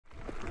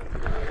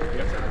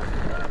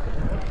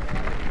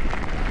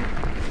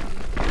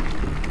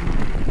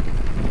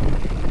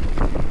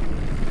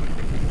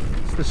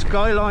the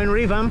Skyline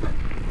revamp.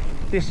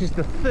 This is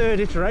the third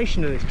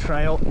iteration of this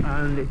trail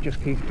and it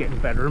just keeps getting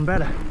better and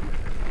better.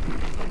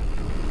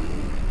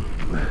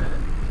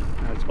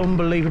 Now it's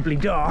unbelievably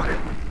dark.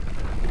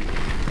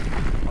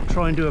 I'll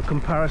try and do a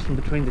comparison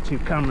between the two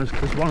cameras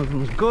because one of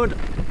them's good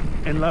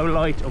in low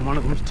light and one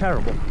of them's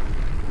terrible.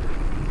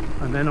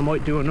 And then I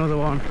might do another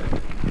run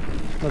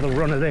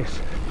of this.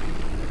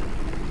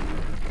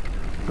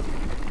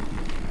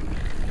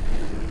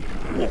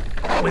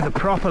 With the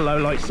proper low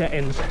light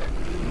settings,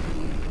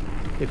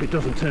 if it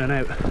doesn't turn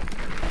out.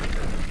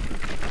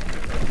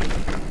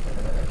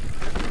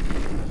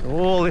 So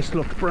all this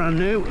looks brand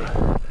new.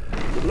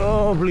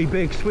 Lovely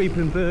big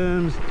sweeping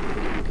berms,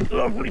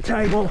 lovely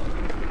table.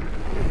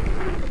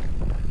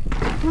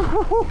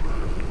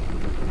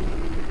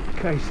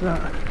 Case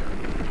that.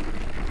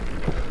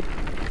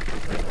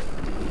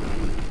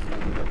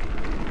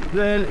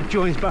 Then it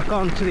joins back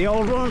on to the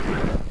old one.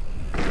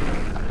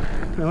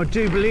 Now I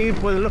do believe,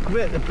 by the look of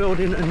it, they're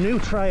building a new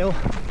trail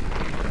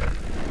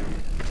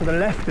to the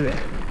left of it.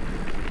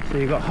 So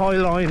you've got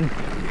Highline,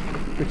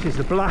 which is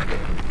the black,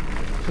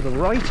 to the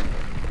right,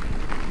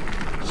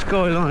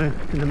 Skyline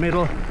in the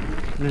middle,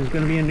 and there's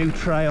going to be a new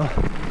trail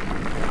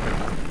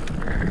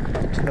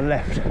to the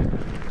left.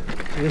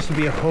 So this will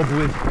be a hub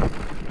with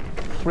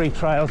 3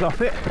 trails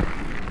off it.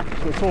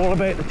 So it's all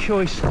about the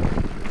choice.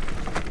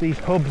 These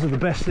hubs are the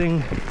best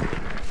thing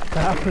to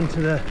happen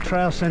to the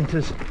trail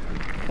centres,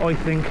 I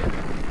think,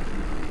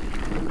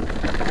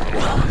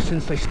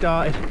 since they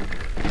started.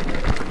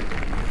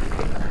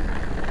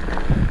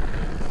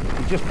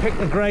 You just pick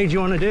the grade you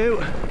want to do,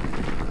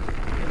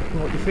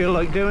 what you feel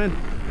like doing,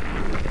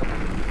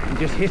 and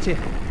just hit it.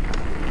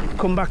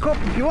 Come back up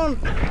if you want,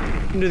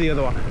 and do the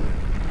other one.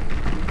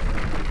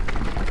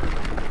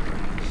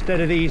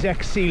 Instead of these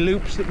XC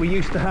loops that we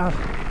used to have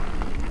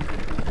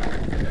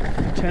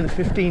 10 or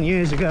 15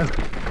 years ago.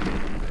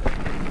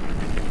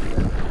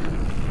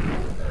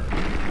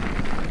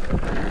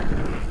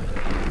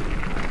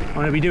 I'm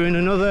going to be doing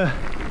another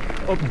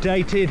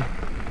updated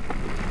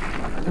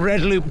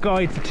red loop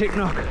guide for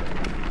Ticknock,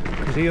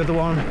 because the other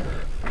one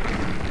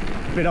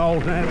a bit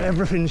old now,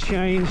 everything's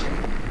changed,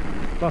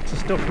 lots of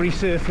stuff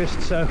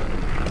resurfaced, so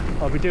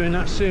I'll be doing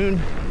that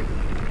soon.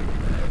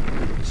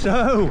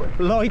 So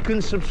like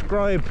and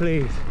subscribe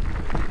please,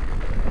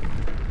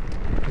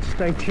 and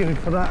stay tuned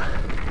for that,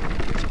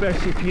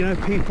 especially if you know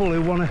people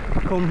who want to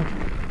come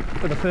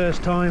for the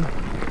first time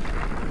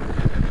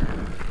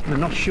and they're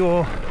not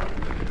sure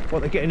what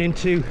they're getting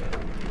into.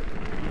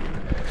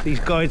 These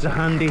guides are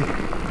handy,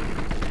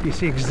 you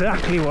see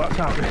exactly what's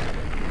happening.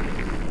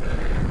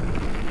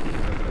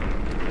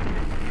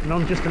 And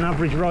I'm just an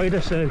average rider,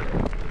 so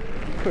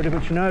pretty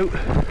much know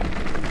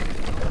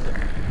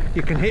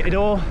you can hit it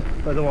all,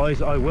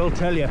 otherwise I will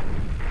tell you.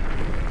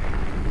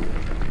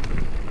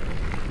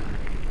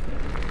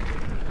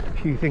 A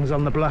few things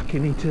on the black you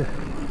need to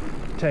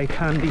take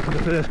handy for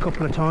the first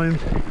couple of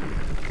times,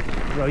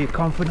 grow your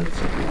confidence,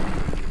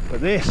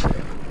 but this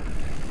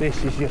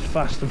is just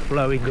fast and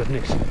flowy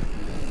goodness.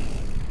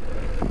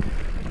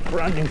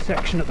 Brand new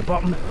section at the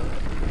bottom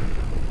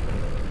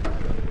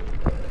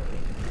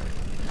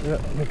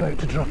that I'm about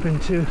to drop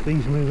into if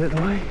these move out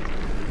the way.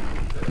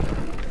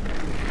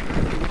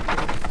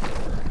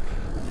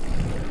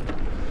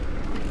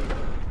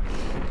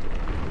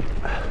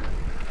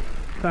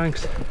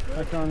 Thanks.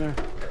 Back on there.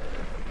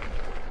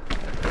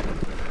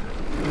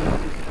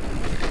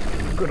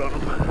 Good on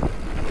them.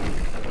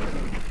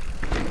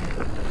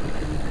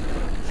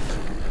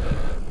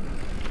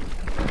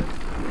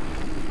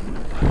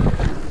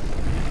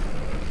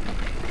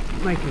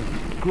 Making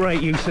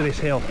great use of this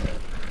hill.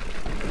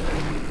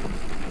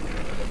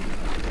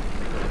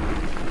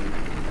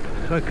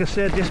 Like I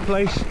said, this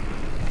place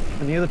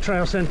and the other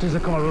trail centres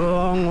have come a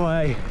long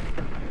way,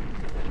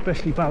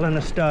 especially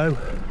Ballinastow.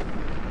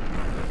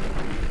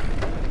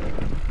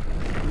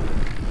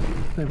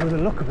 By the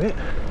look of it,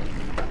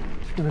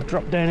 it's going to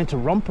drop down into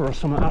Romper or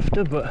something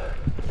after, but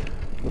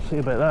we'll see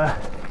about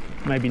that.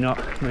 Maybe not,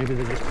 maybe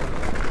they're just...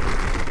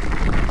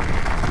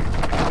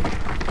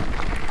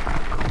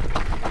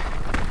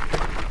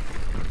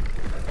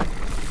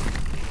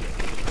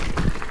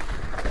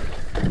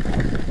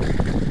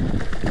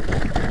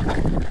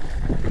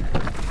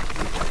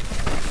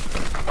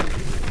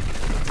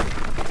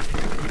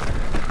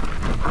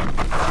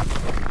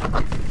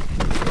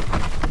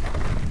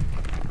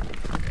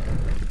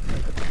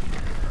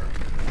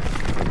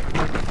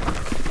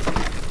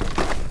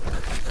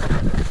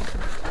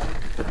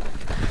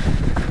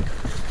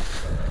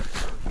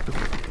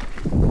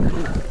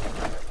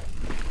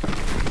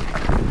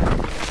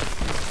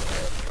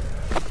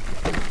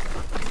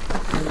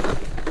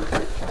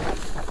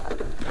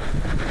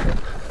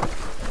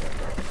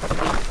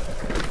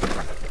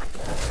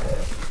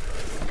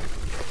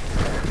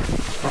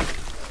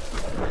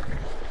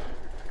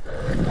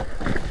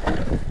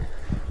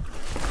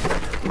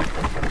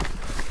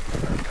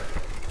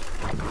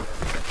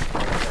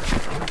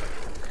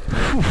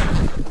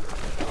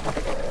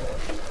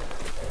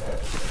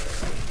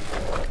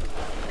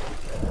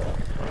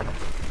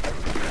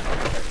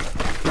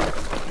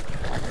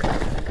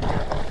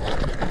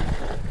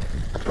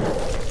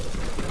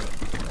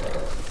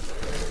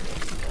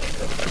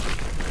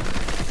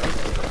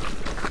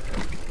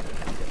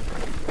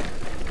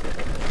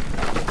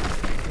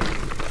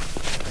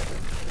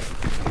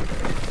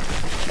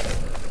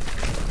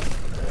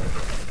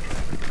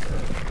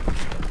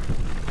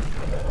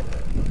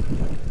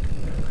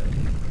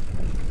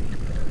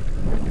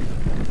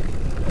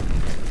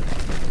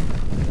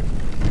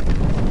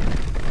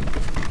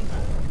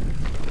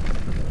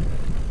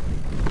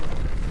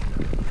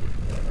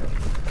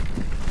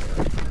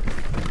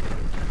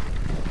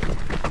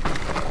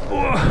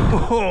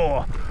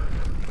 Oh,